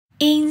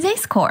In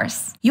this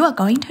course, you are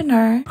going to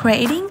learn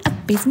creating a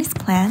business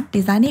plan,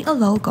 designing a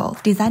logo,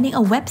 designing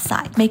a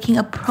website, making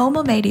a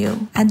promo video,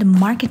 and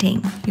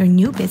marketing your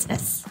new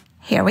business.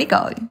 Here we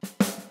go.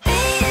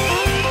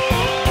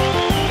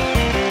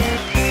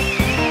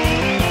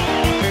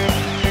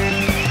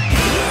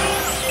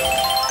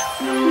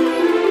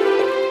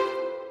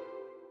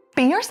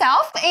 Being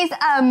yourself is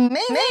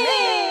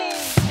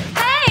amazing!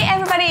 Hey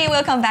everybody,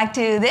 welcome back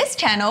to this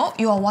channel.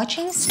 You are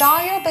watching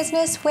Start Your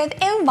Business with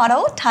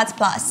Envato Tuts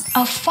Plus,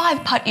 a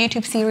 5-part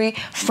YouTube series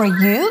for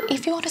you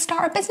if you want to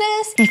start a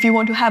business, if you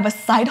want to have a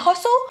side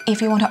hustle,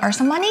 if you want to earn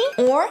some money,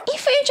 or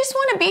if you just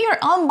want to be your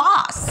own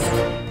boss.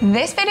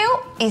 This video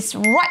is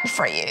right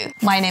for you.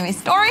 My name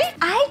is Dory.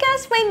 I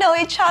guess we know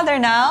each other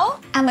now.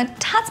 I'm a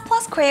Tuts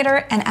Plus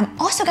creator and I'm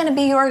also going to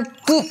be your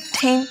good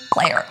team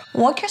player.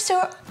 Walk you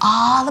through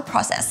all the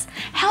process,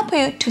 help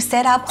you to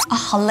set up a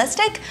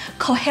holistic,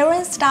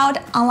 coherent-styled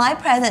online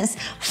presence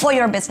for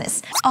your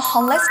business. A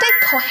holistic,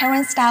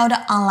 coherent-styled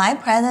online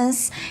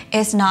presence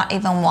is not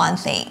even one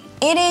thing.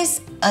 It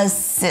is a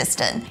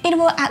system. It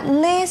will at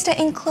least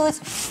include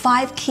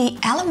 5 key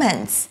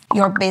elements: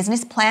 your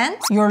business plan,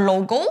 your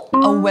logo,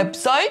 a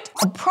website,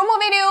 a promo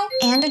video,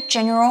 and a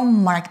general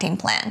marketing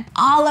plan.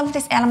 All of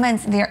these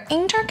elements, they're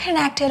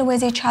interconnected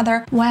with each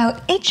other while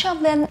each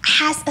of them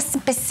has a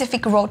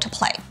specific role to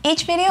play.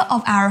 Each video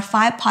of our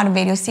 5-part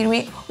video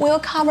series will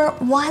cover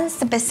one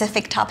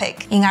specific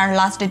topic. In our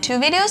last 2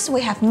 videos,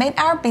 we have made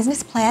our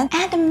business plan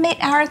and made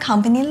our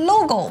company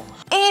logo.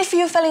 If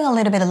you're feeling a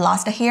little bit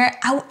lost here,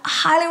 I would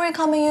highly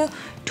recommend you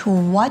to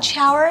watch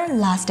our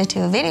last 2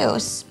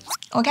 videos.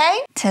 Okay?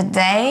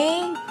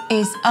 Today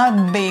is a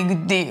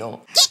big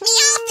deal. Get me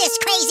off this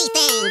crazy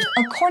thing!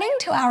 According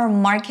to our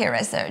market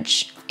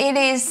research, it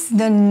is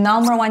the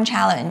 #1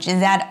 challenge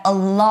that a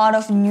lot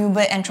of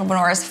newbie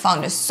entrepreneurs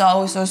found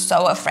so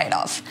afraid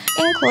of,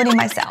 including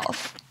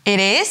myself. It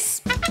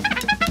is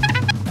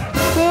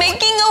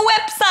making a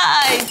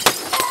website!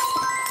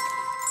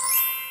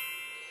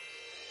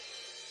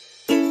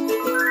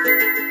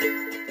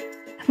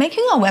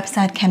 Making a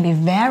website can be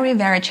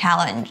very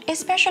challenging,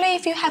 especially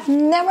if you have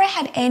never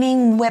had any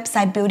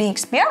website building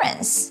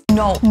experience.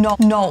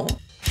 No.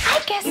 I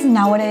guess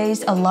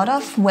nowadays a lot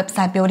of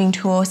website building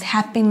tools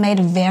have been made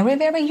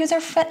very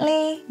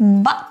user-friendly,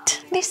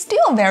 but they're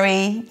still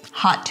very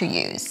hard to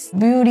use.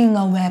 Building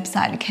a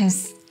website can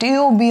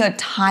still be a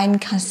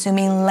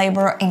time-consuming,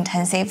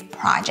 labor-intensive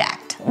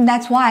project.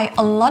 That's why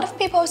a lot of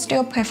people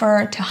still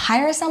prefer to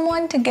hire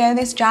someone to get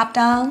this job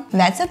done.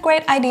 That's a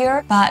great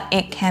idea, but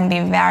it can be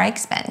very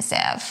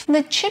expensive.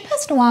 The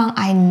cheapest one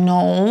I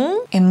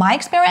know, in my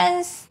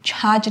experience,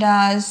 charged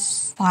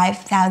us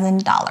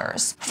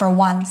 $5,000 for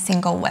one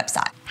single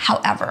website.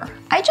 However,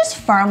 I just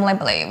firmly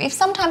believe if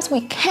sometimes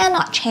we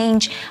cannot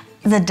change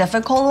the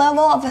difficult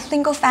level of the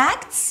single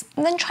facts,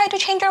 then try to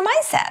change your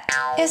mindset.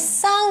 It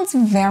sounds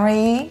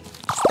very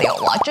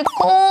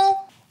theological.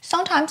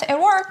 Sometimes it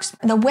works.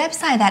 The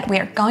website that we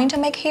are going to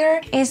make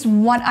here is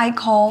what I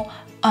call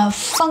a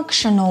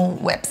functional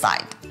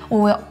website. We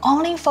will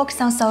only focus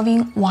on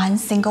solving one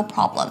single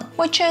problem,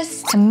 which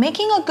is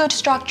making a good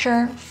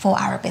structure for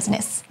our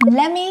business.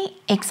 Let me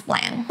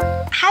explain.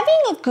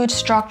 Having a good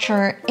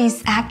structure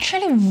is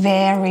actually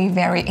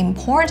very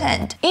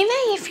important. Even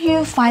if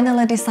you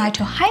finally decide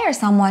to hire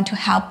someone to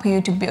help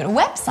you to build a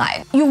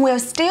website, you will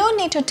still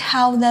need to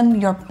tell them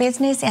your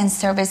business and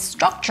service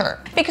structure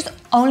because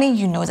only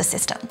you know the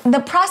system.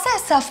 The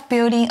process of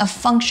building a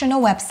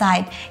functional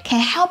website can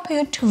help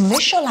you to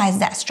visualize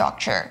that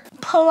structure.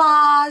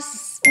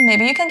 Plus,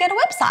 maybe you can get a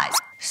website.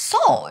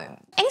 So,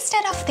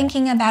 instead of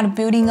thinking about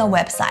building a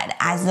website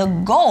as a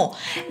goal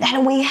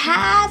that we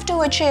have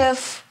to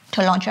achieve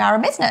to launch our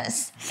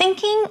business,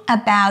 thinking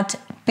about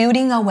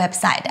building a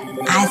website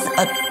as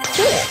a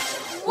tool.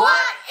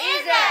 What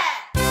is it?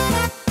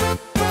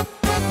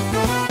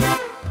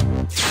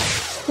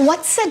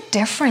 What's the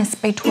difference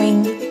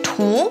between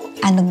tool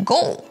and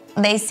goal?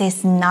 This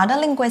is not a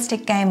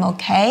linguistic game,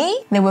 okay?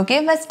 They will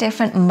give us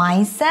different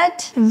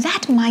mindset.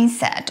 That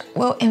mindset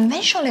will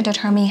eventually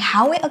determine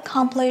how we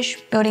accomplish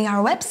building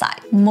our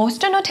website.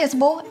 Most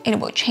noticeable, it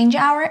will change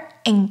our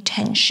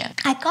intention.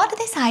 I got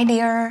this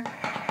idea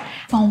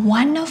from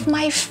one of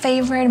my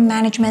favorite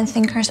management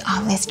thinkers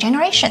of this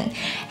generation.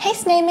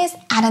 His name is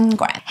Adam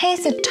Grant.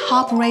 He's a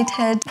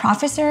top-rated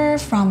professor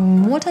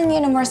from Wharton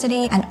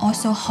University and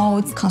also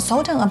holds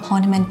consultant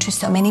appointment to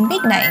so many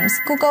big names: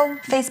 Google,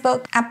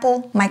 Facebook,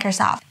 Apple,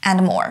 Microsoft,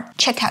 and more.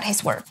 Check out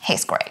his work.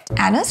 He's great.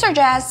 Adam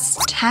suggests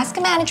task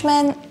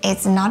management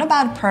is not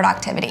about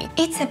productivity.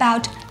 It's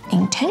about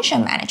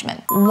intention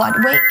management. What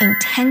we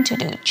intend to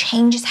do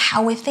changes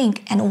how we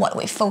think and what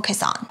we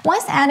focus on.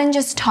 Once Adam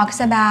just talks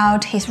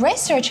about his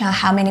research on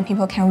how many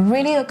people can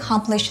really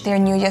accomplish their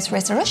New Year's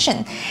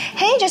resolution,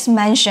 he just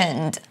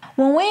mentioned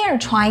When we are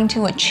trying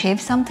to achieve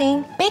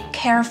something, be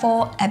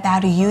careful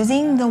about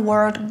using the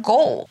word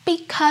goal,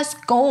 because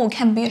goal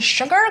can be a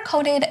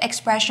sugar-coated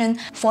expression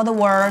for the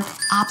word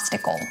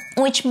obstacle,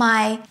 which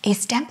might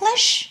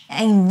establish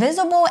an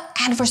invisible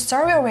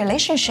adversarial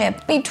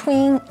relationship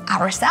between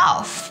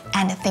ourselves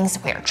and the things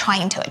we are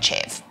trying to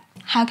achieve.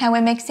 How can we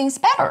make things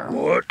better?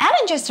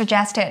 Alan just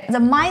suggested the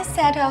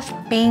mindset of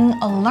being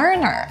a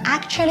learner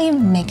actually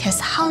make us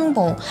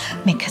humble,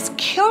 make us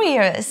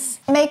curious,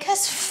 make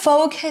us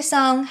focus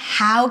on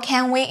how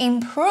can we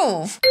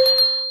improve.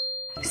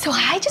 So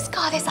I just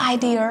got this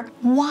idea,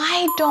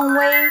 why don't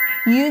we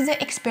use the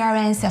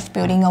experience of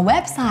building a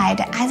website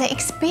as an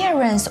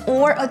experience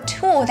or a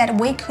tool that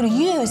we could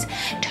use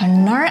to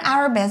learn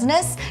our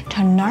business,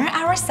 to learn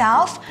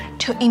ourselves,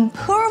 to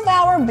improve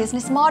our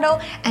business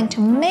model, and to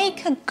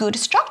make a good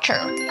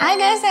structure. I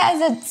guess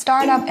as a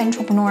startup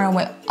entrepreneur,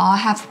 we all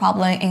have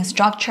problem in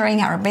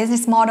structuring our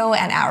business model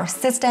and our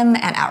system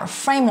and our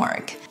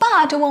framework.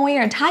 But when we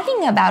are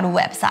talking about a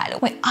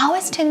website, we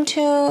always tend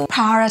to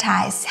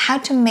prioritize how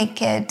to make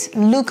it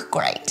look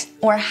great,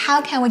 or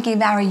how can we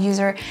give our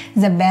user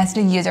the best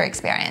user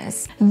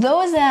experience.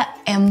 Those are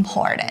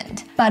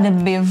important. But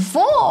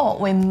before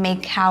we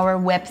make our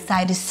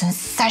website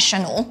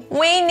sensational,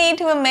 we need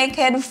to make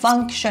it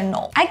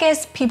functional. I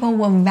guess people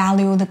will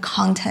value the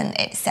content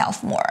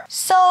itself more.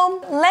 So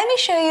let me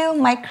show you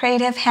my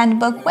creative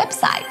handbook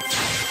website.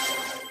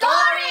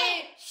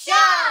 Dory Show!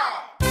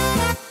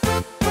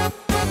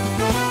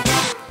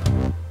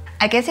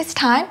 I guess it's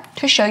time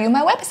to show you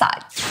my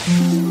website.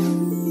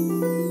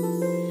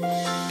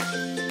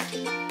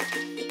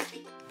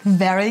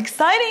 Very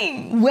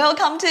exciting!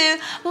 Welcome to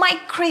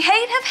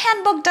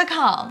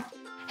mycreativehandbook.com.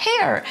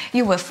 Here,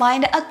 you will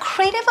find a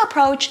creative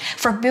approach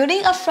for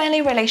building a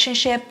friendly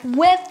relationship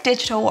with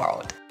digital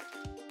world.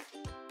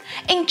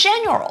 In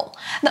general,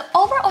 the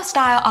overall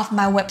style of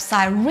my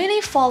website really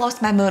follows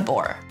my mood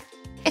board.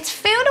 It's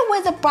filled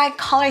with a bright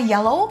color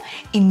yellow,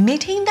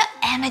 emitting the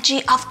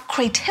energy of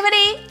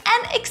creativity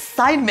and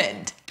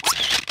excitement.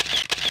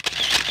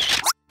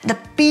 The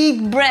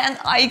big brand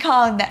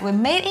icon that we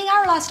made in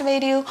our last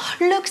video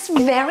looks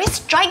very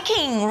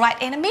striking right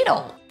in the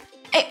middle.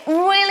 It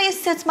really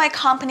suits my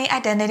company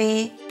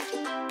identity.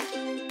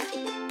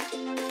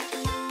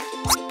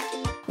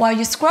 While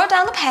you scroll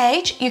down the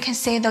page, you can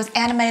see those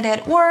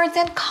animated words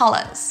and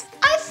colors.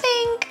 I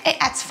think it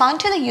adds fun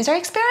to the user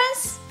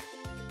experience.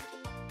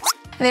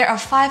 There are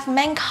 5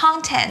 main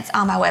contents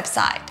on my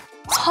website: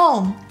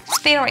 home,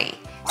 theory,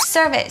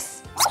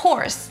 service,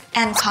 course,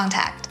 and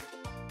contact.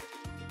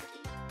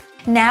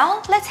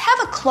 Now, let's have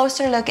a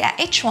closer look at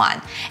each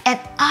one, and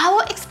I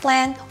will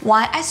explain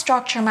why I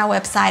structure my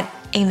website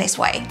in this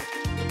way.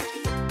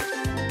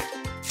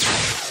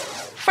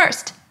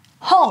 First,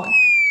 home,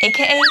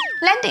 aka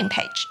landing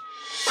page.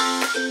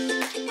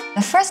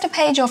 The first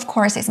page, of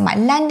course, is my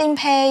landing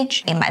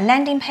page. In my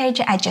landing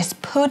page, I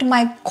just put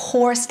my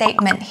core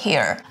statement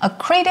here: a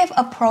creative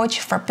approach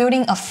for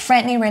building a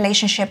friendly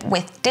relationship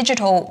with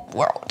digital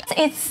world.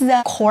 It's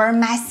the core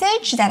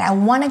message that I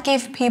want to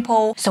give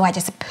people, so I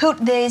just put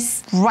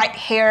this right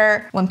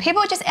here. When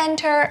people just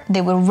enter, they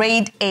will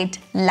read it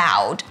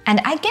loud. And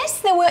I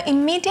guess they will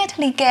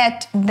immediately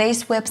get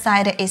this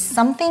website is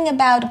something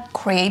about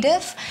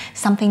creative,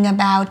 something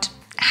about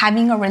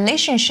having a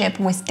relationship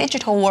with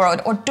digital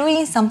world or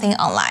doing something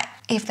online,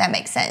 if that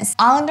makes sense.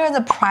 Under the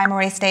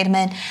primary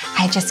statement,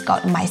 I just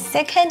got my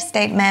second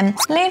statement: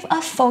 live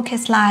a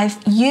focused life,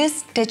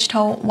 use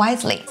digital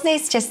wisely.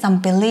 This is just some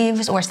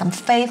beliefs or some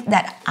faith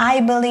that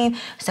I believe,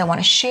 so I want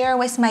to share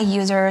with my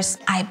users.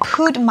 I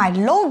put my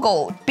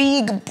logo,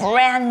 big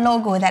brand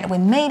logo that we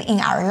made in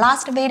our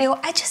last video,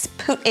 I just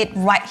put it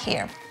right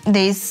here.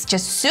 This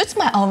just suits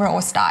my overall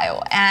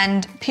style,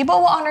 and people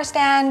will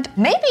understand.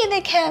 Maybe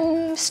they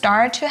can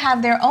start to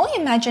have their own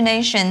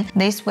imagination.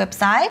 This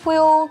website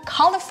will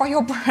color for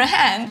your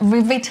brand,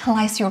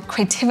 revitalize your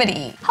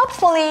creativity.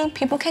 Hopefully,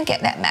 people can get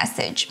that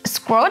message.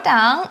 Scroll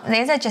down,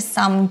 these are just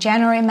some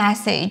general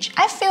message.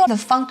 I feel the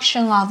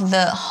function of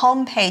the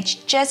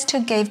homepage just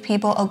to give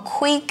people a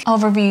quick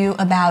overview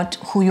about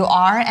who you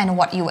are and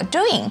what you are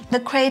doing. The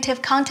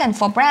creative content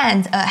for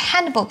brands, a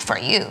handbook for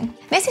you.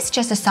 This is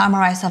just a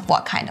summary of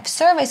what kind of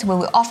service we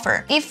will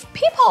offer. If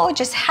people are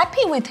just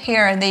happy with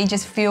here, they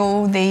just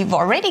feel they've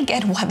already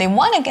get what they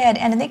want to get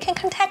and they can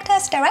contact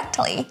us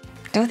directly.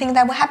 Do you think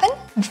that will happen?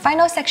 In the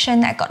final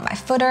section, I got my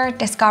footer,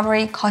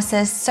 discovery,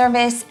 courses,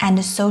 service,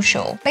 and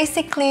social.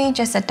 Basically,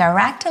 just a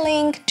direct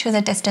link to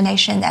the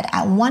destination that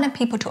I wanted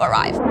people to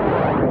arrive.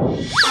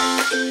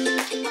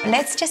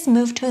 Let's just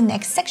move to the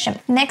next section.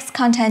 Next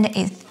content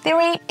is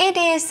theory. It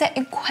is the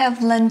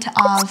equivalent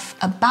of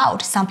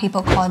about. Some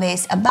people call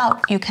this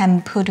about. You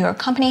can put your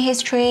company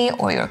history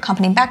or your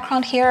company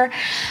background here.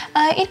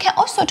 It can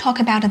also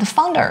talk about the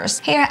founders.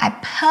 Here, I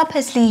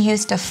purposely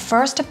used the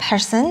first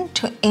person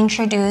to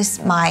introduce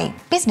my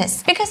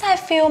business because I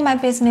feel my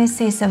business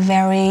is a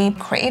very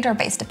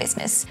creator-based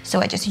business.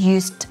 So I just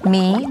used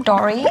me,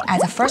 Dory,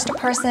 as a first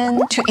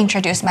person to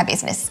introduce my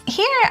business.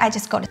 Here, I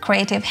just got a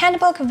creative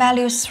handbook,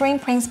 values, 3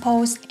 principles,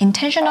 principles,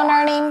 intentional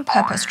learning,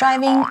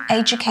 purpose-driving,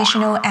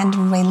 educational, and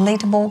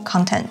relatable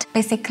content.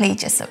 Basically,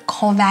 just a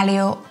core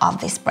value of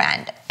this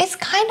brand. It's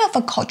kind of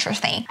a culture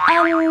thing.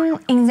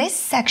 In this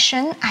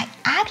section, I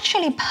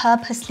actually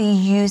purposely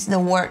use the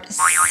word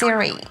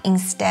 "series"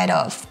 instead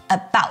of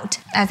 "about."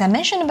 As I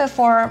mentioned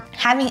before,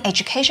 having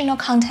educational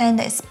content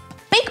is a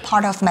big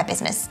part of my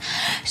business.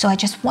 So I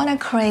just want to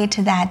create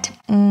that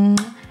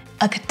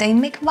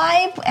academic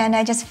vibe, and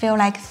I just feel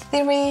like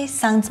theory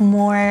sounds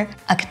more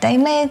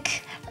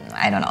academic.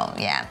 I don't know,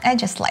 yeah, I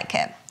just like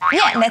it.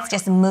 Yeah, let's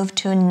just move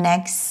to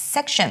next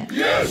section.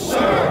 Yes,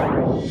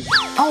 sir!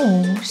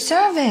 Oh,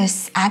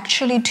 service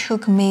actually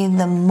took me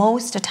the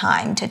most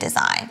time to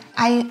design.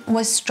 I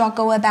was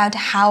struggle about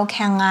how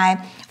can I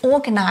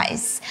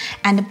organize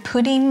and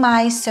putting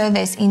my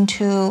service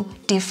into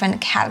different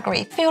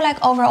categories. I feel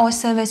like overall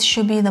service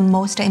should be the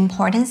most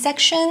important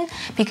section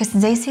because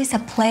this is a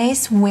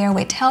place where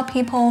we tell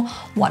people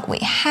what we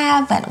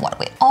have and what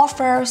we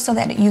offer so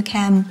that you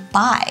can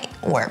buy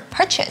or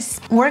purchase.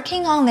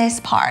 Working on this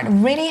part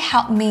really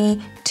helped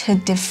me to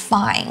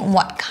define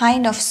what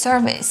kind of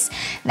service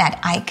that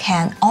I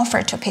can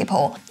offer to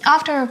people.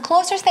 After a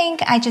closer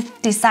think, I just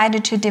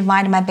decided to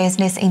divide my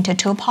business into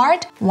two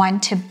parts. One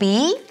to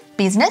B,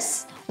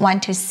 business, one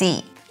to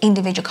C,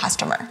 individual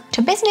customer.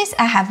 To business,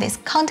 I have this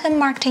content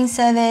marketing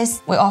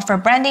service. We offer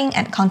branding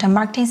and content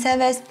marketing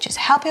service. Just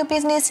help your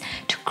business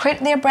to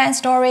create their brand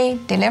story,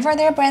 deliver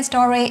their brand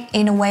story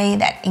in a way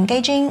that's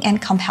engaging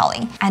and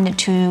compelling. And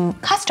to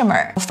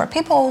customer, for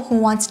people who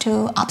wants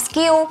to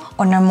upskill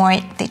or learn more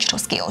digital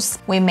skills.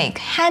 We make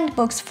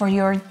handbooks for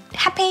your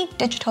happy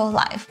digital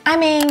life. I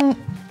mean,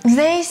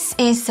 this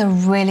is a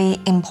really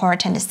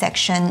important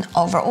section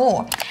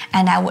overall,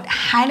 and I would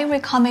highly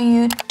recommend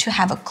you to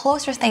have a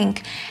closer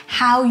think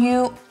how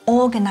you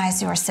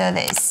organize your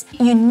service.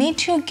 You need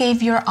to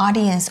give your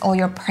audience or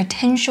your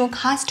potential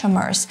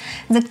customers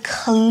the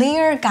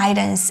clear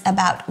guidance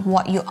about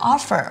what you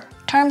offer.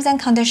 Terms and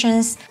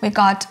conditions, we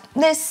got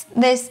this,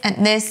 this,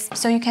 and this,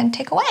 so you can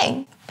take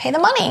away, pay the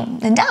money,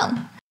 and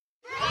done.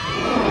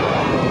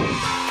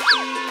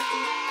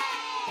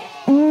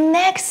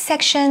 Next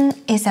section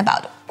is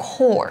about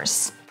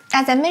course.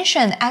 As I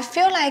mentioned, I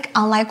feel like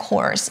online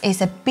course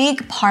is a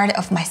big part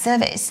of my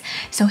service.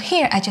 So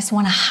here I just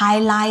want to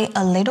highlight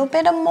a little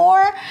bit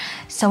more.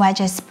 So I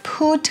just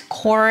put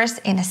course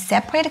in a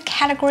separate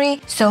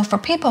category. So for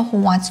people who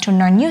wants to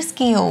learn new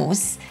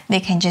skills, they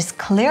can just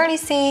clearly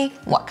see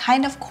what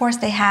kind of course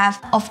they have.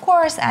 Of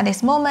course, at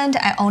this moment,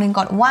 I only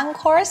got one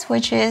course,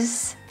 which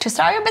is to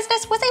start your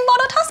business with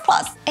Envato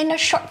Tuts. In a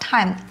short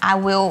time, I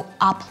will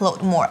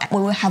upload more.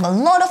 We will have a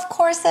lot of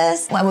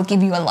courses. I will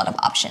give you a lot of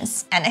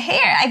options. And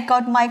here I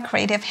got my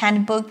creative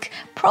handbook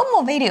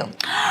promo video.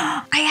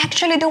 I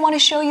actually don't want to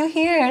show you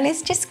here.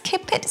 Let's just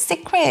keep it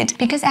secret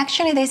because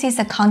actually this is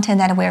the content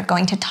that we're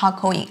going to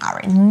tackle in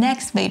our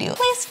next video.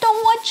 Please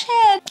don't watch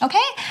it,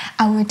 okay?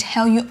 I will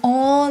tell you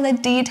all the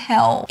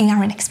detail in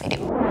our next video.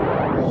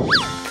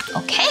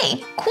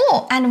 Okay,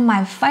 cool. And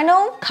my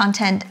final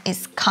content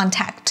is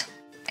contact.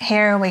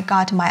 Here we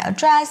got my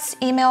address,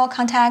 email,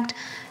 contact.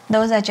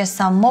 Those are just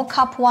some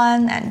mock-up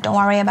one and don't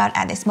worry about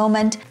at this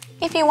moment.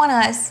 If you want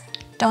us,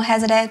 don't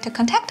hesitate to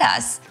contact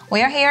us.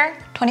 We are here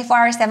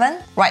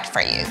 24/7, right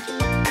for you.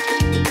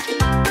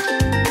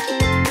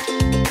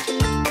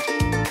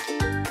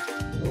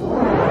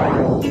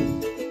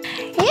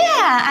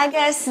 I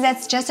guess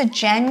that's just a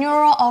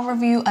general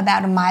overview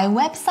about my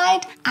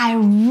website. I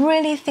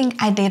really think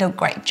I did a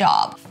great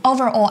job.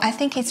 Overall, I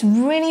think it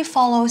really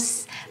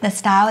follows the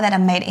style that I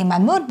made in my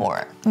mood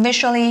board.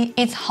 Visually,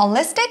 it's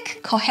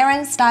holistic,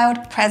 coherent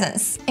styled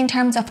presence. In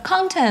terms of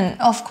content,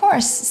 of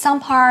course, some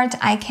part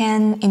I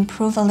can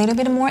improve a little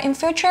bit more in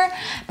future,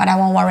 but I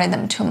won't worry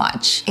them too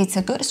much. It's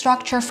a good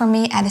structure for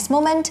me at this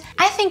moment.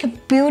 I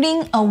think building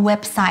a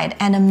website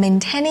and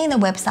maintaining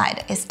the website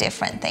is a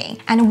different thing.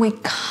 And we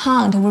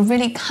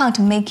really can't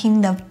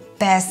making the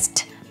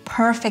best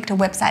perfect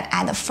website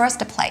at the first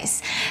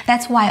place.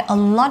 That's why a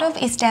lot of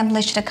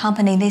established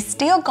companies, they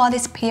still got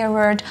this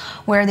period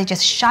where they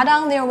just shut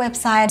down their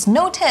websites.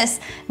 Notice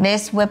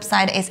this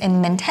website is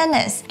in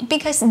maintenance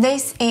because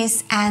this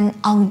is an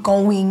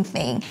ongoing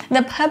thing.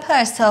 The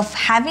purpose of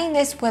having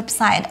this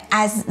website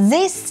as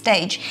this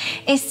stage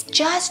is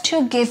just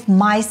to give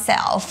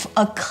myself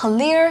a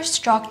clear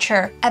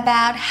structure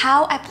about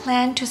how I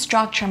plan to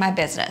structure my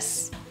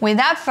business.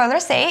 Without further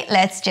say,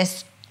 let's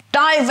just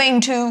dive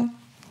into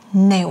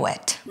nail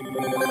it.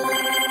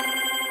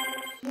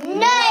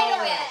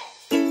 Nail it!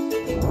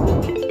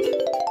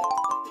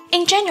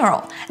 In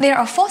general, there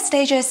are 4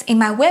 stages in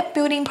my web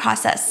building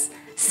process,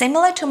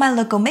 similar to my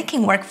logo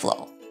making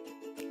workflow.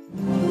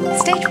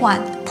 Stage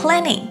 1,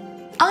 planning.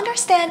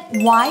 Understand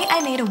why I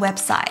need a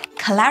website.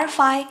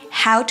 Clarify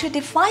how to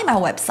define my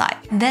website.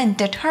 Then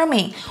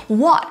determine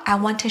what I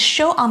want to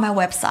show on my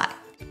website.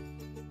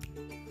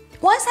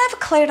 Once I've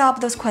cleared up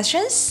those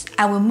questions,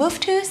 I will move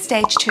to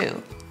stage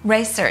 2,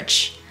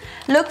 research.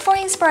 Look for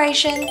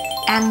inspiration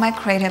and my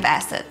creative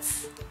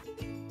assets.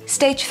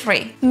 Stage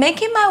 3.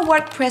 Making my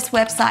WordPress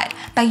website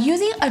by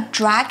using a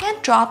drag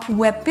and drop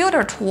web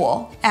builder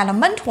tool,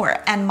 Elementor,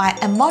 and my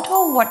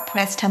Envato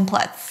WordPress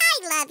templates.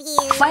 I love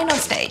you. Final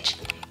stage.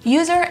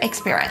 User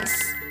experience.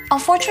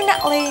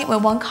 Unfortunately, we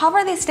won't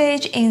cover this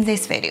stage in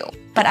this video,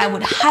 but I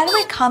would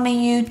highly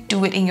recommend you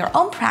do it in your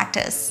own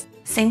practice.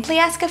 Simply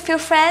ask a few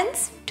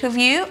friends to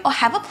view or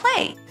have a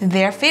play.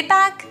 Their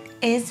feedback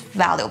is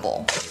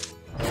valuable.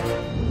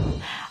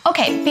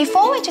 Okay,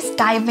 before we just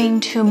dive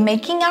into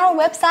making our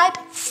website,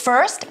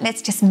 first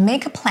let's just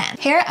make a plan.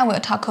 Here I will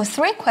tackle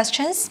 3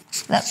 questions: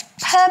 the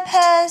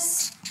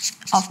purpose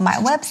of my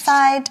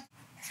website,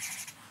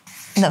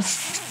 the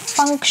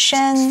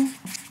function,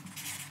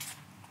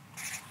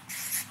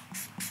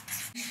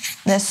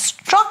 the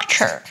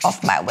structure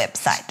of my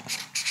website.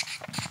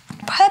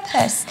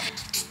 Purpose,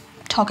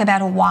 talk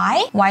about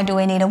why. Why do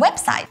we need a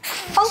website?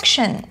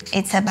 Function,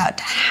 it's about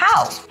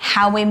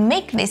how we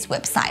make this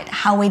website,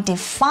 how we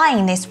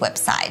define this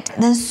website.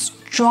 Then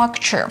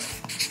structure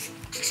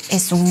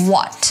is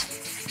what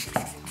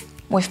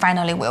we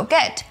finally will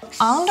get.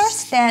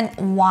 Understand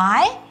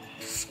why,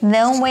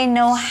 then we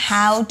know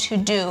how to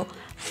do.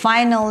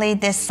 Finally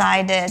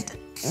decided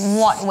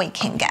what we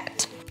can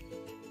get.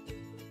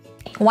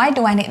 Why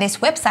do I need this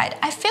website?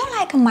 I feel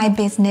like my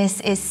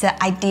business is an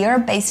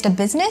idea-based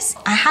business.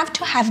 I have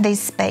to have this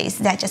space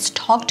that just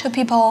talk to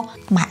people,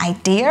 my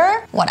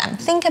idea, what I'm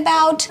thinking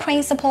about,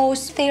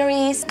 principles,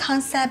 theories,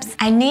 concepts.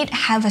 I need to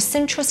have a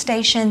central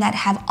station that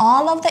have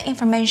all of the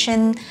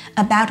information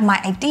about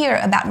my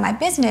idea, about my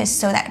business,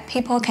 so that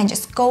people can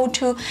just go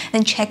to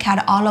and check out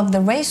all of the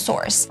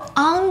resources.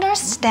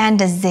 Understand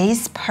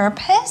this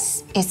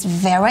purpose is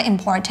very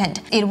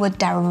important. It will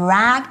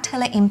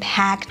directly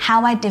impact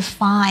how I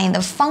define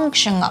the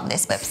function of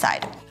this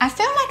website. I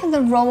feel like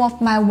the role of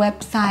my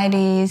website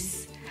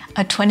is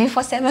a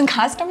 24/7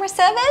 customer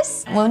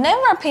service.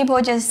 Whenever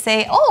people just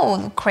say,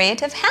 oh,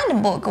 creative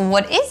handbook,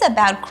 what is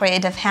about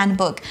creative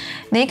handbook?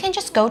 They can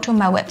just go to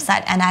my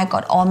website and I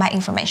got all my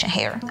information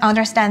here.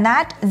 Understand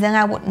that? Then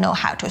I would know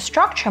how to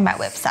structure my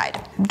website.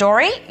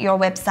 Dory, your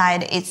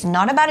website is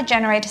not about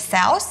generate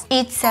sales.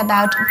 It's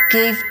about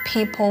give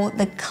people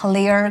the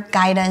clear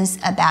guidance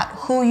about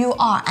who you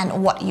are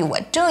and what you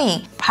are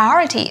doing.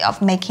 Priority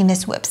of making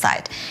this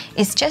website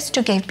is just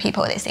to give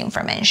people this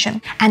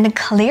information. And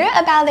clear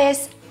about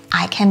this,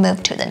 I can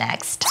move to the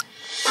next.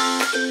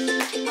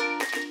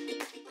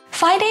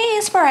 Finding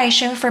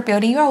inspiration for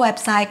building your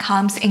website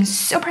comes in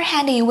super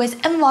handy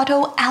with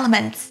Envato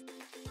Elements.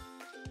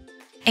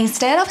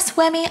 Instead of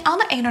swimming on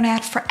the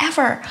internet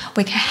forever,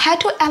 we can head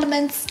to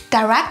Elements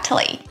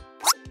directly.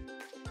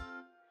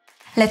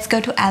 Let's go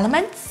to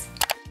Elements,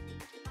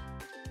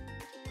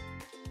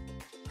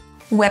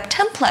 Web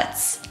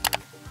Templates,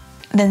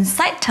 then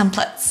Site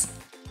Templates.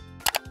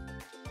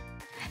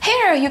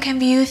 Here you can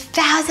view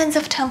thousands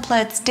of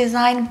templates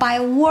designed by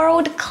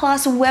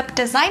world-class web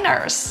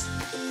designers.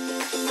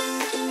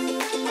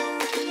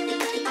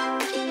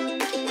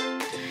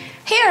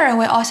 Here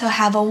we also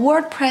have a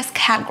WordPress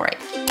category.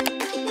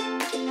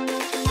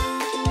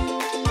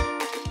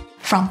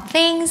 From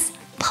themes,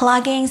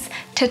 plugins,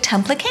 to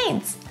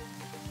templates.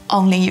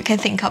 Only you can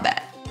think of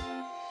it.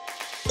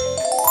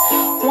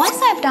 Once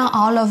I've done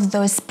all of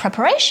those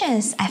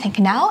preparations, I think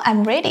now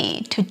I'm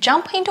ready to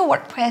jump into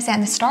WordPress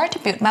and start to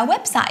build my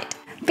website.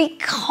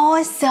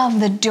 Because of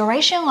the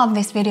duration of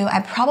this video, I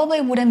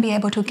probably wouldn't be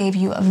able to give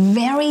you a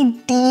very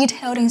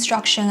detailed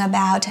instruction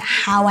about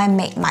how I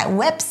make my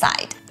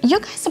website. You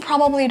guys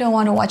probably don't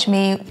want to watch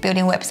me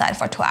building a website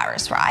for 2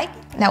 hours, right?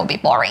 That would be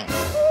boring.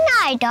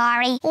 No,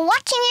 Dory.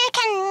 Watching you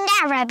can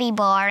never be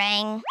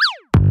boring.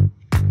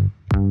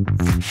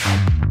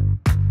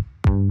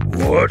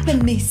 What? The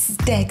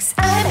mistakes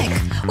I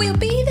make will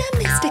be the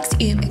mistakes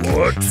you make.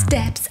 What?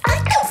 Steps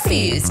I'm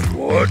confused.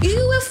 What? You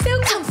will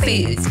feel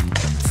confused.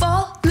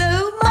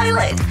 Follow my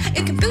lead.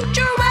 You can build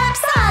your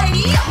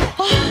website.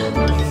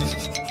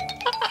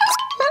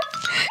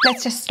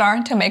 Let's just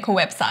start to make a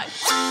website.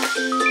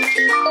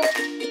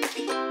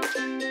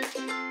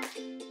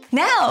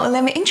 Now,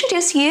 let me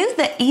introduce you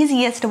the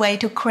easiest way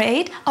to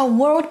create a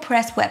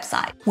WordPress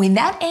website.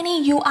 Without any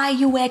UI,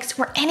 UX,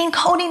 or any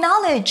coding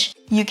knowledge,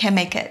 you can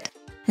make it.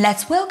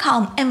 Let's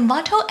welcome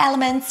Envato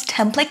Elements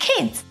Template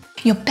Kits,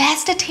 your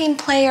best team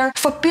player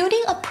for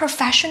building a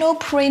professional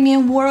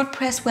premium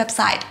WordPress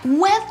website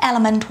with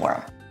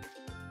Elementor.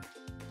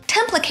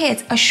 Template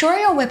kits assure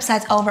your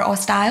website's overall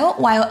style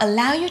while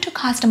allow you to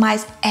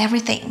customize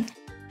everything.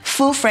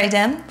 Full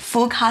freedom,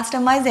 full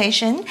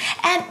customization,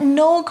 and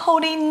no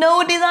coding,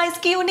 no design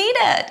skill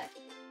needed.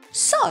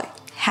 So,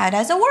 how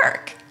does it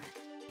work?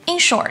 In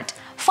short,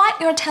 find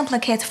your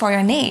template kits for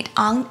your need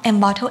on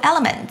Envato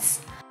Elements.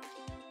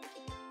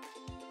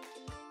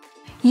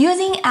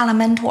 Using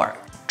Elementor,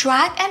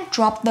 drag and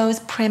drop those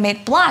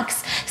pre-made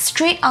blocks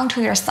straight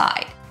onto your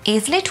site.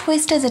 Easily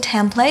twist the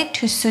template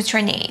to suit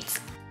your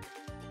needs.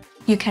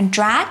 You can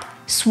drag,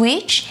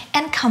 switch,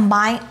 and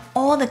combine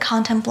all the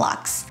content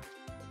blocks.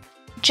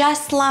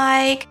 Just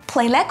like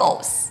play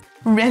Legos.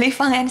 Really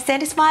fun and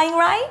satisfying,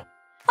 right?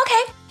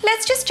 Okay,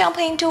 let's just jump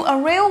into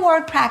a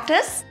real-world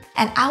practice.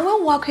 and I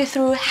will walk you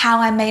through how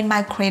I made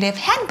my creative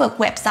handbook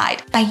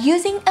website by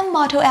using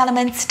Envato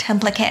Elements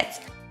template kits.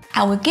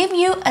 I will give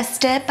you a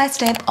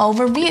step-by-step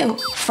overview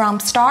from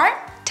start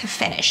to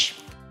finish.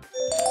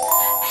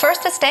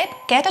 First step,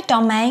 get a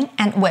domain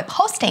and web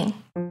hosting.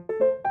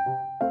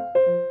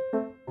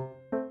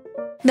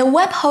 The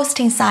web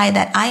hosting site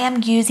that I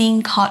am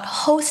using called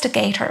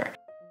HostGator.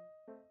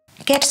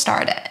 Get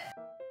started.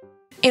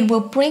 It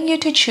will bring you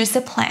to choose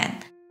a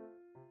plan.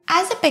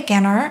 As a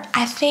beginner,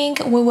 I think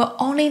we will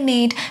only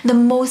need the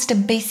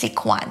most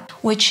basic one,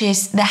 which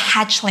is the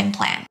hatchling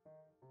plan.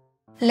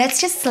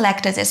 Let's just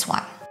select this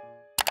one.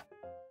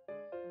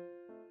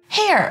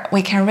 Here,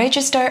 we can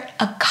register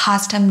a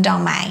custom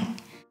domain.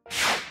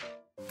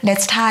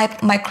 Let's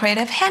type my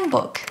creative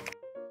handbook.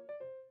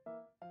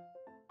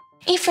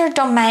 If your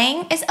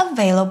domain is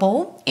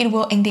available, it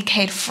will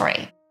indicate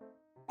free.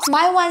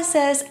 My one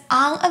says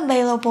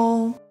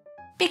unavailable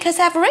because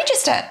I've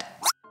registered.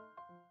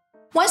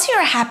 Once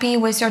you're happy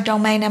with your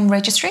domain name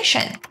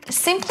registration,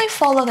 simply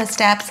follow the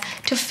steps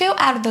to fill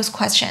out those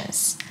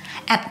questions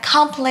and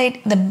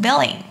complete the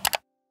billing.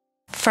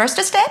 First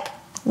step,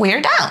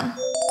 we're done.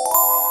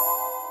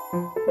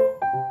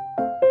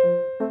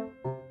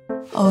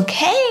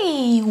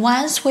 Okay,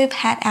 once we've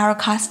had our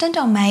custom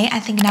domain, I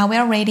think now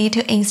we're ready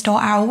to install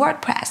our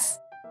WordPress.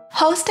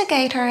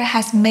 HostGator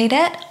has made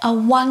it a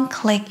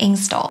one-click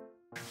install.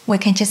 We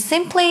can just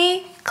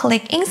simply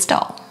click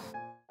install.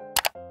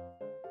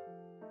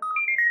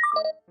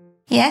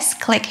 Yes,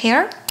 click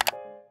here.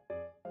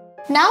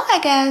 Now I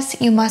guess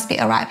you must be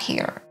arrived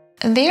here.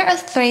 There are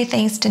 3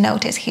 things to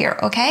notice here,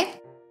 okay?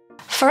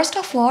 First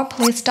of all,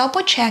 please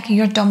double check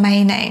your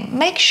domain name.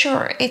 Make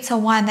sure it's the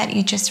one that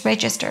you just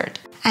registered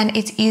and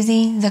it's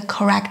using the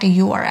correct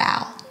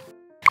URL.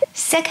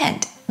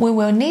 Second, we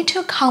will need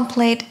to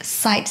complete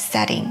site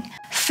setting.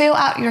 Fill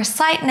out your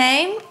site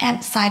name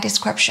and site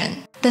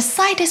description. The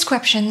site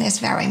description is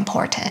very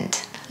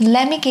important.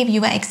 Let me give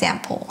you an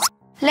example.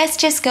 Let's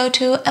just go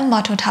to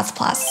Envato Tuts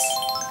Plus.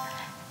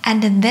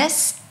 And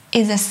this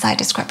is a site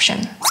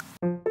description.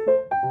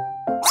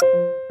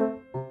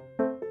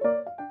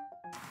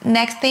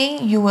 Next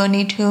thing, you will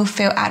need to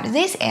fill out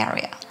this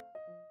area.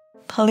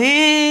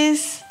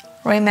 Please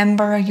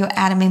remember your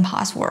admin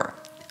password,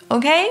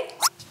 okay?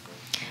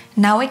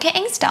 Now we can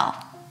install.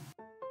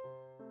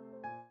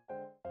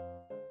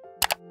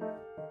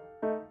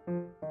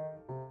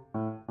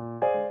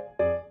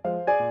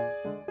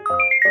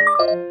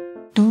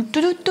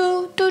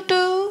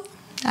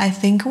 I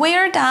think we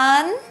are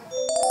done.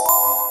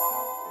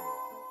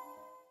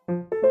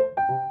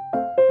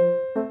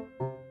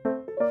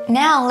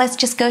 Now let's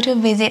just go to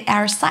visit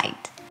our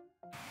site.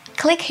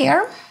 Click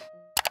here.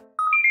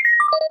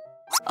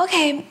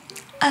 Okay,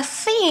 a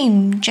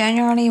theme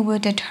generally will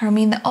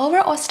determine the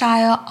overall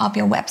style of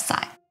your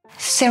website.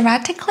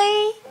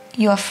 Theoretically,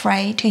 you're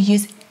free to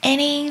use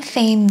any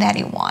theme that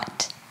you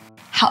want.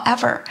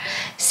 However,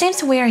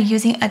 since we are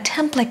using a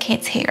template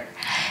kit here,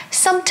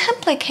 some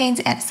template kits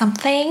and some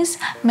themes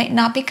may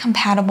not be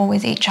compatible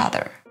with each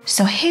other.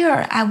 So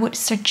here, I would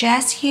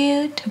suggest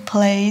you to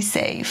play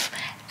safe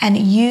and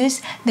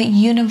use the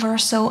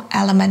universal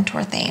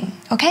Elementor theme,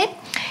 okay?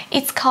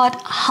 It's called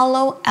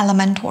Hello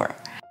Elementor.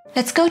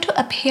 Let's go to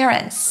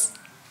Appearance,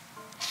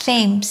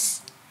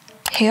 Themes.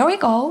 Here we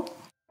go.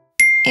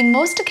 In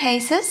most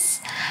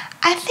cases,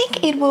 I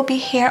think it will be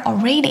here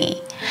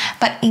already,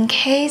 but in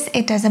case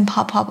it doesn't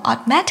pop up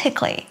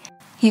automatically,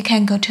 you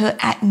can go to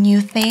Add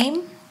New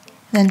Theme,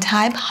 then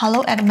type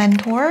Hello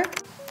Elementor,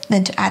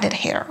 then to add it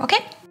here,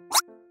 okay?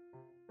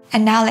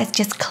 And now let's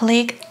just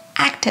click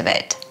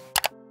Activate.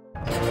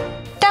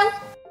 Done!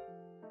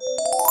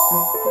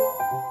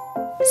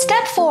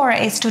 Step 4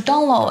 is to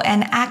download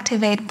and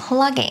activate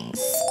plugins.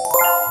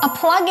 A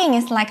plugin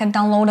is like a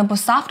downloadable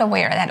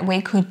software that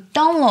we could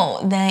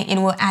download, then it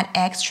will add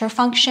extra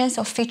functions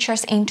or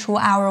features into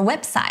our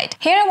website.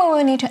 Here we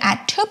will need to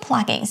add 2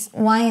 plugins.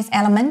 One is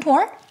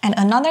Elementor and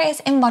another is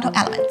Envato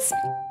Elements.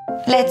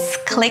 Let's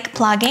click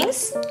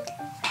Plugins,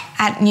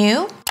 Add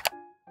New.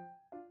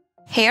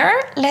 Here,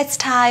 let's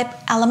type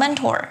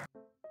Elementor.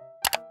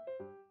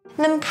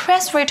 Then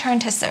press Return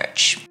to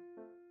Search.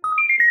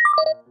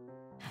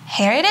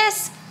 Here it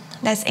is.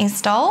 Let's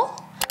install.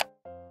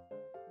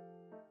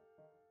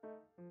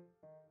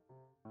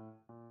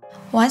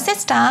 Once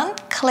it's done,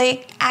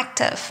 click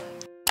Active.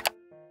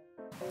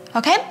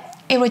 Okay,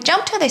 it will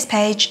jump to this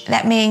page.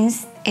 That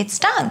means it's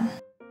done.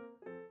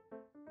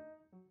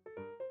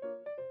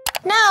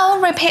 Now,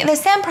 repeat the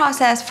same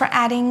process for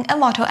adding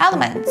Envato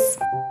Elements.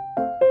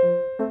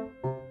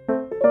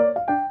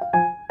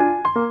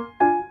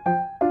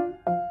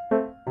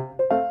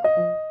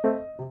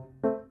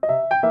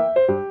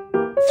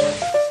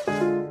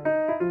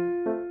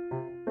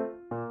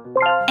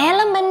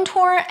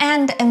 Elementor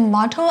and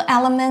Envato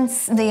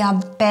Elements, they are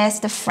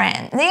best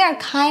friends. They are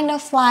kind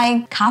of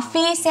like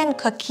coffees and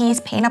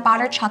cookies, peanut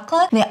butter,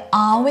 chocolate. They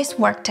always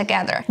work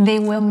together. They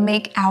will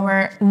make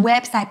our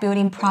website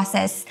building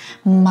process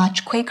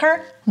much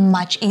quicker,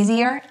 much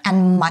easier,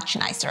 and much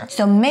nicer.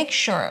 So make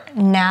sure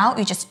now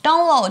you just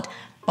download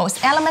both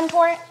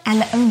Elementor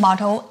and the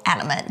Envato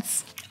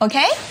elements.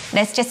 Okay,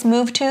 let's just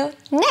move to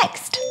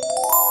next.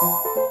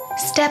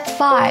 Step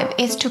 5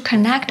 is to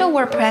connect the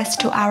WordPress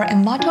to our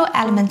Envato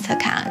Elements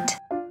account.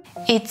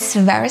 It's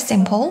very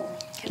simple.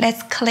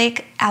 Let's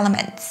click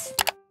Elements.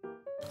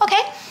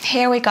 Okay,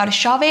 here we got a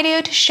short video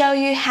to show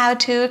you how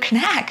to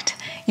connect.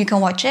 You can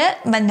watch it,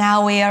 but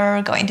now we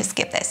are going to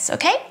skip this,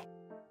 okay?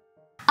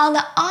 On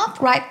the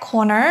up right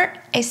corner,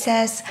 it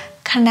says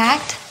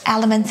Connect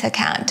Elements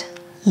account.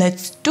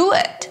 Let's do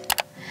it.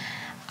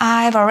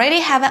 I've already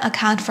have an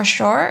account for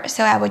sure,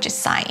 so I will just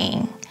sign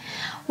in.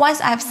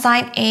 Once I've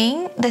signed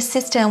in, the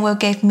system will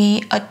give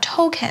me a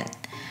token.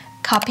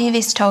 Copy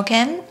this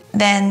token,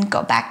 then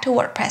go back to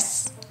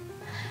WordPress.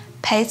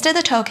 Paste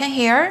the token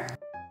here.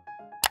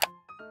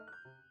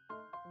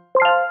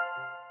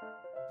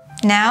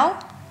 Now,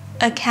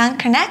 account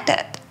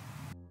connected.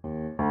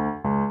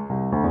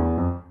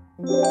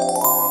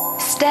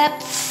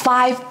 Step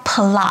 5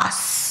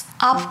 plus.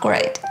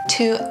 Upgrade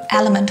to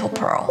Elementor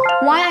Pro.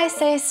 Why I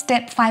say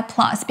step 5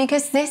 plus?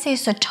 Because this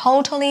is a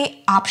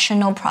totally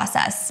optional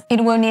process.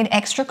 It will need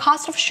extra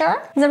cost for sure.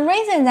 The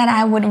reason that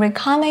I would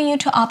recommend you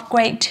to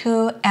upgrade to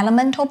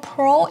Elementor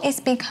Pro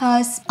is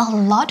because a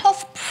lot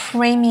of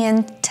premium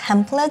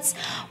templates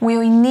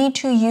will need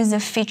to use a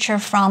feature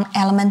from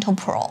Elementor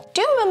Pro.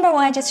 Do you remember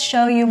when I just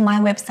showed you my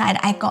website?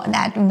 I got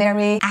that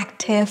very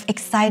active,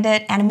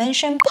 excited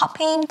animation,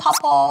 pop in, pop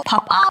off,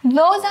 pop up.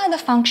 Those are the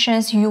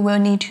functions you will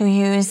need to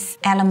use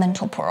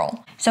Elementor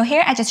Pro. So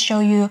here I just show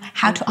you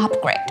how to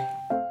upgrade.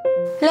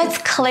 Let's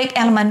click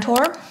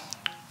Elementor.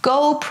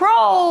 Go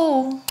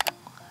Pro!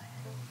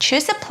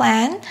 Choose a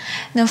plan,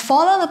 then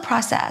follow the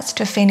process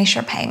to finish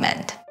your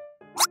payment.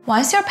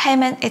 Once your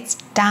payment is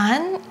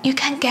done, you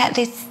can get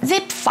this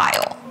zip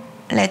file.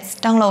 Let's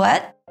download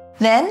it.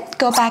 Then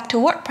go back to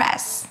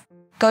WordPress.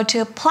 Go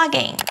to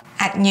Plugin,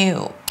 Add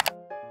New.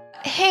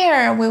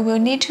 Here we will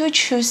need to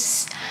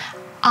choose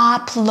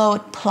Upload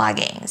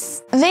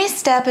plugins. This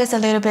step is a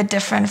little bit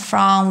different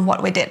from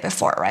what we did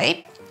before,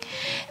 right?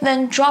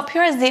 Then drop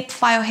your zip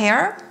file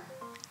here,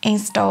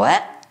 install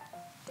it.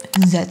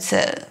 That's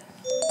it.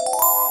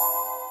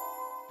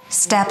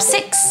 Step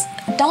 6.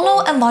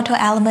 Download Envato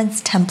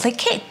Elements Template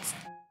Kit.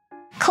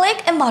 Click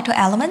Envato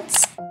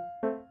Elements.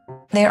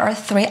 There are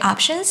 3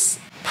 options: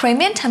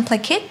 Premium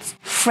Template Kit,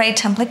 Free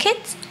Template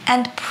Kit,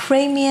 and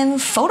Premium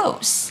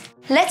Photos.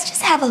 Let's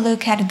just have a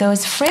look at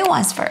those free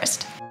ones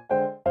first.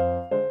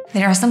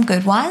 There are some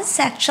good ones,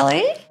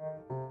 actually.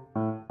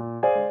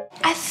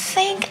 I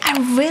think I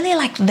really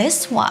like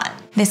this one,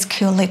 this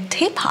cute little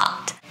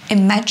teapot.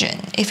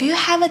 Imagine if you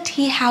have a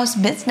tea house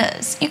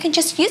business, you can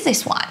just use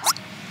this one.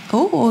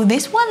 Ooh,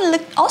 this one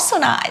looked also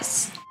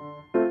nice.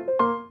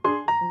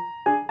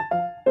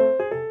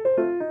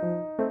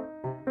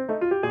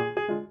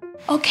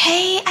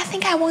 Okay, I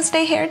think I won't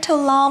stay here too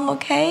long,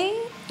 okay?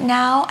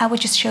 Now I will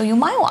just show you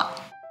my one.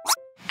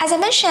 As I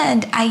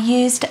mentioned, I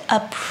used a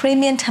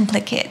premium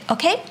template kit,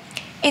 okay?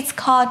 It's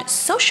called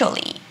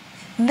Socially.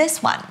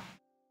 This one.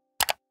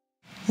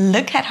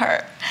 Look at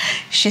her.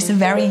 She's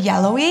very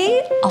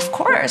yellowy. Of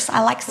course,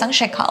 I like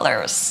sunshine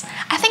colors.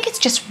 I think it's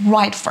just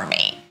right for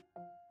me.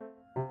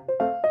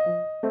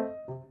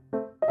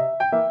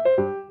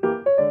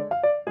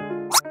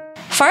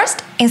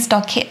 First,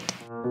 install kit.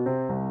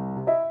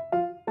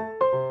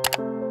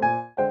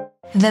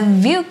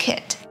 Then view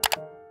kit.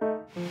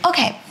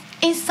 Okay,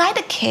 inside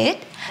the kit,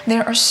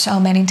 there are so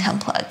many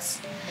templates.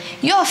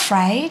 You're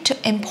afraid to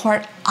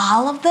import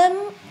all of them,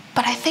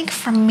 but I think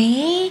for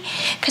me,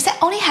 because I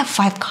only have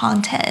 5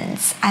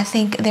 contents, I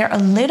think they're a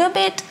little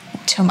bit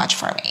too much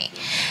for me.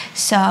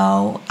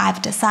 So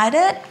I've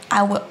decided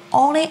I will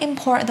only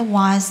import the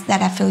ones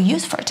that I feel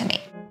useful to me.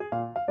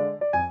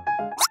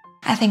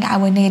 I think I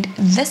will need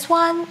this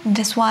one,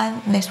 this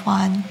one, this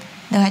one.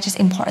 Then I just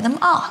import them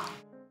all.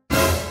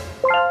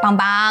 Bang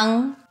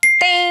bang,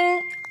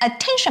 ding!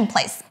 Attention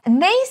please.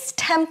 These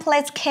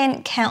templates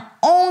can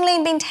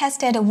only be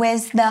tested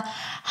with the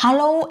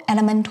Hello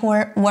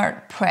Elementor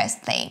WordPress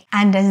theme.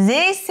 And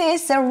this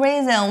is the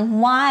reason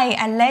why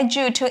I led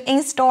you to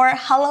install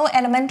Hello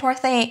Elementor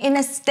theme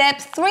in step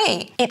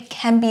 3. It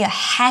can be a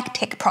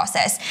hectic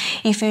process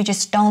if you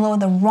just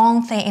download the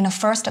wrong thing in the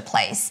first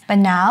place. But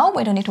now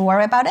we don't need to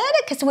worry about it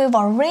because we've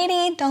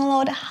already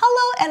downloaded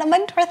Hello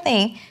Elementor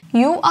theme.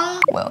 You are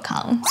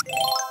welcome.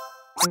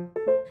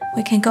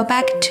 We can go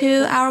back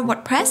to our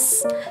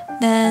WordPress,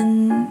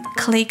 then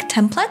click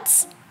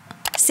Templates.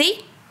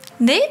 See?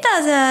 These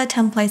are the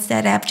templates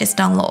that I've just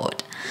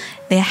downloaded.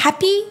 They're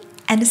happy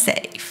and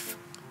safe.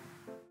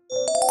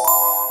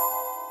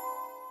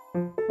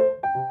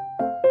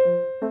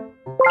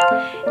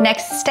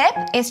 Next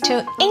step is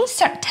to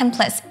insert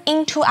templates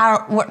into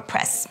our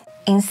WordPress.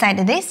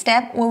 Inside this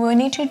step, we will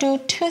need to do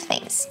 2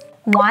 things.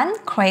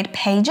 1, create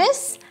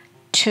pages.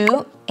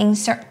 2,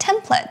 insert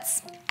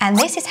templates. And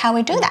this is how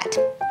we do that.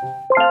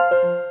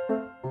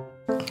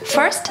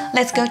 First,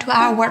 let's go to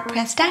our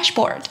WordPress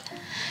dashboard.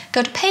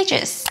 Go to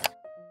Pages.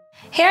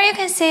 Here you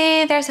can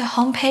see there's a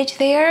home page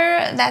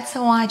there. That's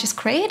the one I just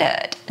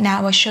created. Now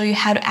I will show you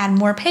how to add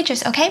more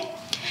pages, okay?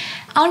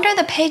 Under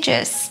the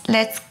pages,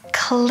 let's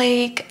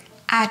click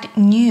Add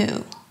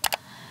New.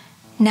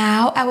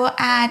 Now I will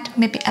add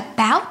maybe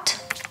About,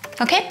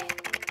 okay?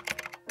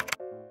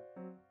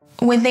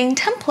 Within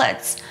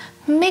templates,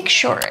 make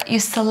sure you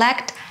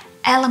select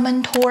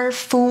Elementor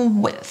Full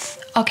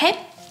Width, okay?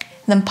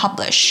 Then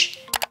Publish.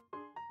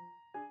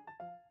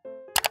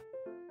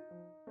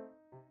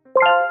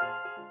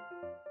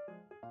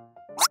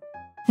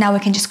 Now we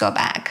can just go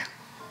back.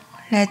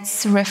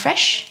 Let's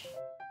refresh.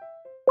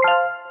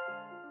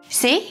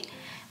 See?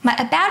 My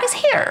About is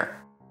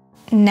here.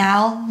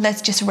 Now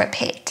let's just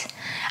repeat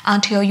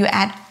until you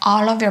add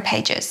all of your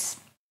pages.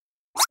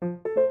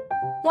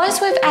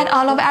 Once we've added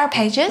all of our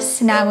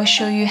pages, now I will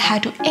show you how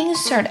to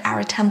insert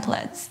our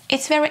templates.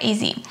 It's very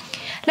easy.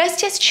 Let's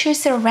just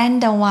choose a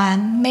random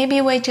one.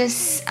 Maybe we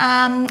just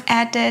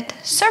edit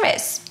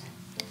service.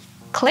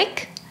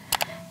 Click,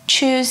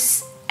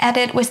 choose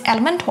Edit with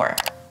Elementor.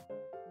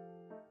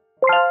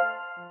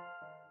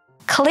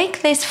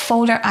 Click this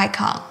folder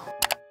icon.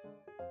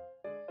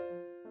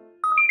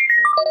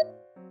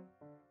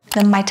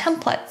 Then My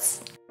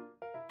Templates.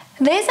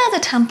 These are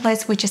the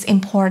templates we just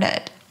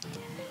imported.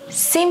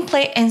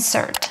 Simply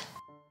insert.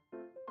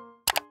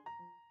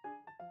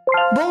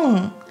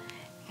 Boom!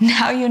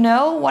 Now you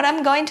know what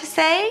I'm going to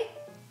say?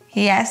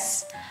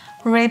 Yes,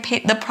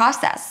 repeat the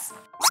process.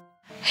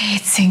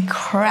 It's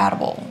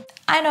incredible.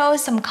 I know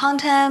some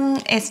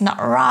content is not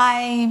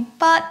right,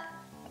 but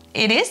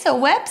it is a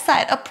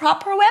website, a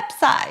proper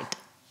website.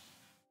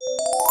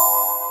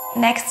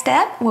 Next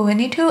step, we will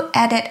need to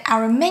edit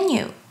our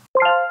menu.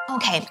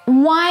 Okay,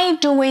 why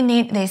do we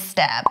need this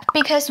step?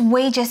 Because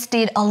we just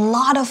did a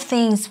lot of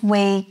things.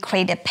 We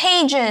created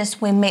pages,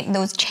 we made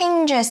those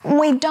changes,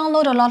 we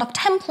download a lot of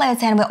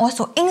templates, and we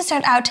also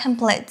insert our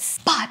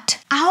templates. But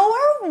our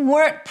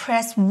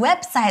WordPress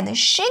website,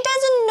 she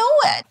doesn't know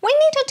it. We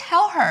need to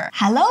tell her,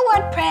 hello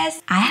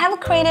WordPress, I have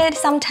created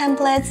some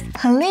templates.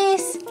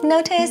 Please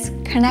notice,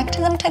 connect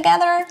them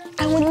together.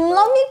 I would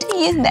love you to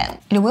use them.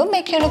 It will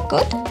make you look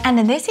good.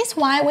 And this is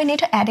why we need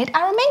to edit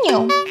our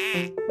menu.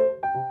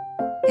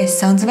 It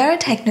sounds very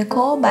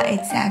technical, but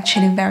it's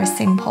actually very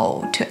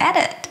simple to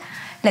edit.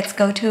 Let's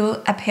go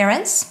to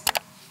Appearance,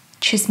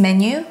 choose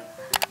Menu,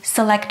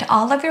 select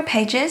all of your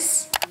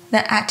pages,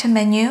 then Add to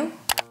Menu.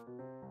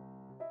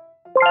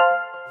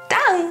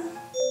 Done!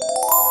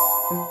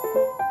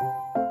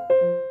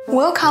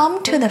 We'll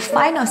come to the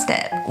final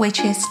step, which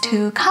is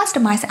to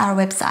customize our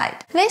website.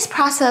 This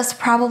process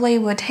probably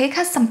will take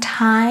us some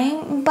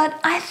time, but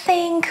I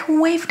think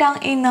we've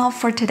done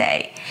enough for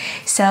today.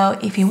 So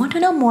if you want to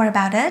know more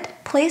about it,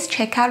 please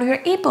check out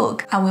your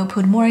ebook. I will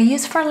put more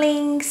useful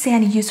links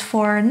and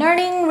useful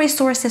learning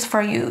resources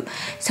for you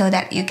so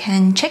that you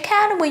can check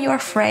out when you're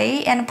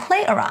free and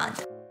play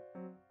around.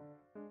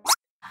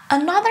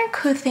 Another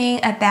cool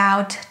thing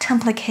about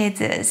template kits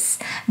is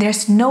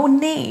there's no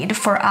need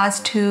for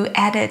us to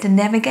edit the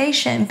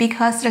navigation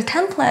because the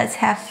templates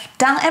have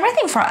done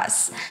everything for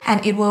us,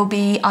 and it will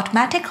be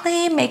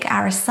automatically make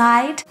our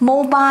site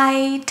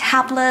mobile,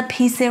 tablet,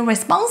 PC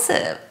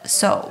responsive.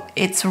 So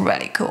it's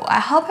really cool. I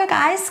hope you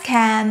guys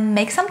can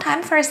make some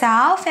time for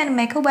yourself and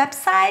make a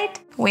website.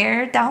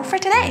 We're done for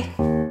today.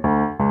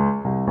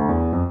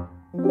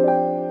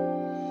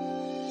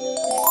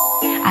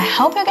 I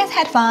hope you guys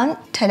had fun.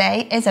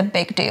 Today is a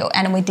big deal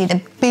and we did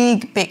a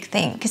big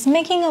thing because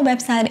making a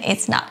website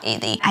is not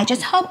easy. I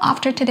just hope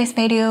after today's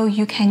video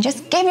you can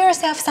just give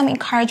yourself some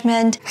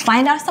encouragement,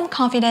 find out some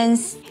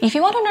confidence. If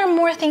you want to learn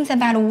more things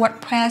about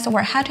WordPress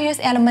or how to use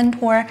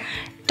Elementor,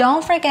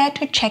 don't forget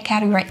to check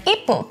out your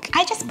ebook.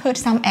 I just put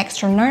some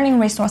extra learning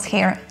resource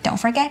here. Don't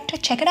forget to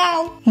check it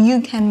out.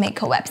 You can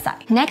make a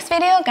website. Next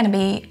video gonna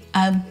be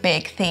a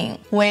big thing.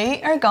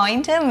 We are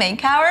going to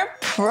make our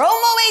promo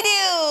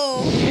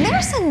video.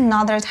 There's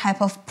another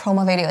type of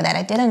promo video that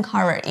I didn't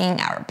cover in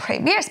our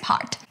previous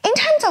part. In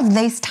terms of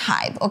this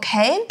type,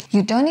 okay,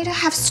 you don't need to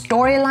have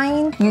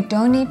storyline. You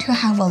don't need to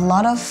have a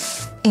lot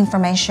of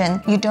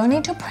information. You don't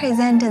need to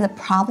present the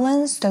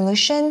problem,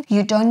 solution.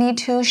 You don't need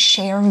to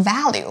share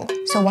value.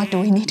 So what do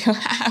we need to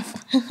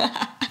have?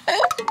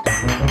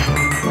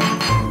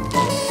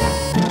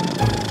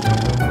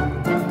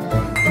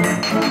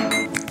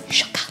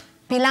 Shaka.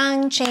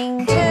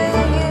 Belonging to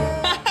you.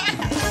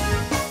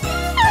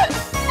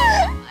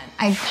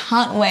 I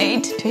can't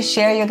wait to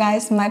share you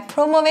guys my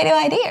promo video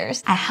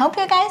ideas. I hope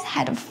you guys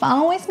had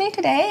fun with me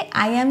today.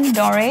 I am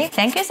Dory.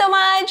 Thank you so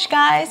much,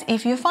 guys.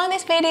 If you found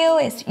this video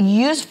is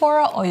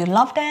useful or you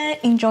loved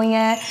it, enjoying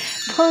it,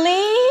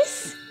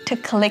 please to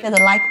click the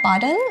like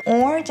button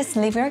or just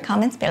leave your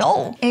comments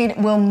below. It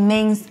will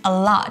mean a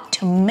lot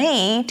to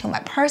me, to my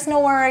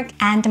personal work,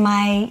 and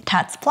my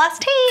Tuts Plus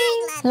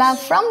team. Love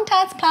from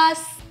Tuts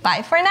Plus.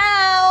 Bye for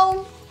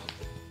now.